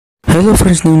Hello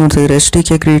friends, ನೀವು ನೋಡ್ತಿದ್ದೀರಾ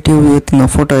STK creative. ಇವತ್ತಿನ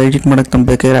ಫೋಟೋ ಎಡಿಟ್ ಮಾಡಕ್ಕೆ ನಮಗೆ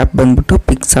ಬೇಕಾಗಿರೋ ಆ್ಯಪ್ ಬಂದ್ಬಿಟ್ಟು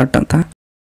ಪಿಕ್ಸಾರ್ಟ್ ಅಂತ.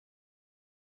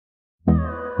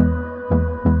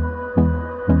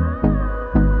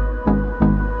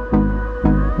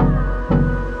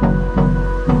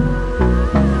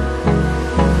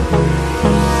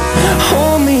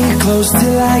 Hold me close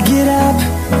till I get up.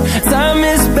 Time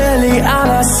is barely on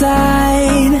our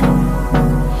side.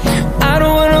 I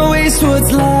don't wanna waste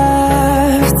what's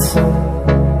left.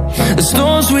 The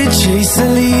storms we chase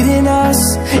are leading us,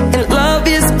 and love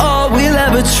is all we'll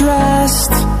ever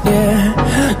trust. Yeah,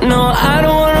 no, I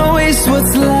don't wanna waste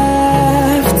what's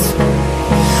left.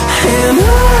 And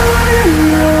on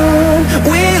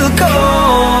we'll go,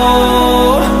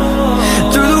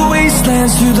 through the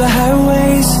wastelands, through the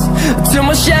highways, till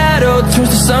my shadow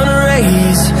turns to sun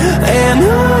rays. And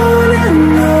on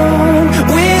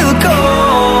we'll go,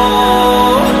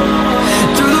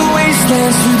 through the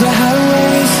wastelands, through the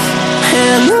highways,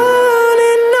 and on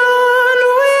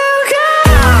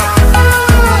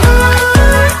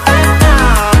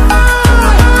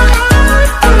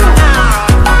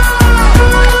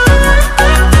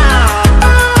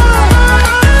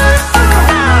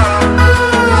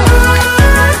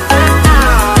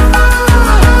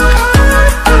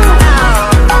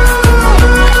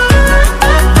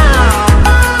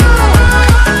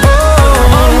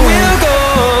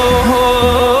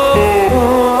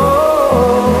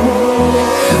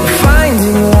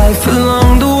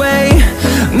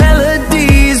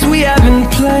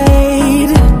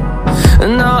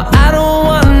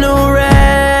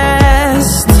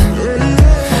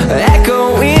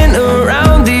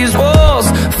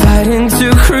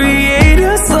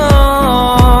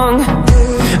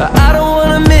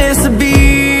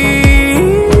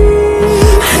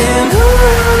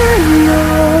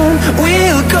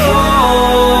we'll go.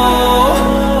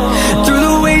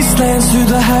 Through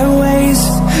the highways,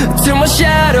 till my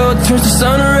shadow turns to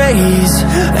sun rays.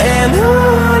 And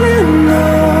on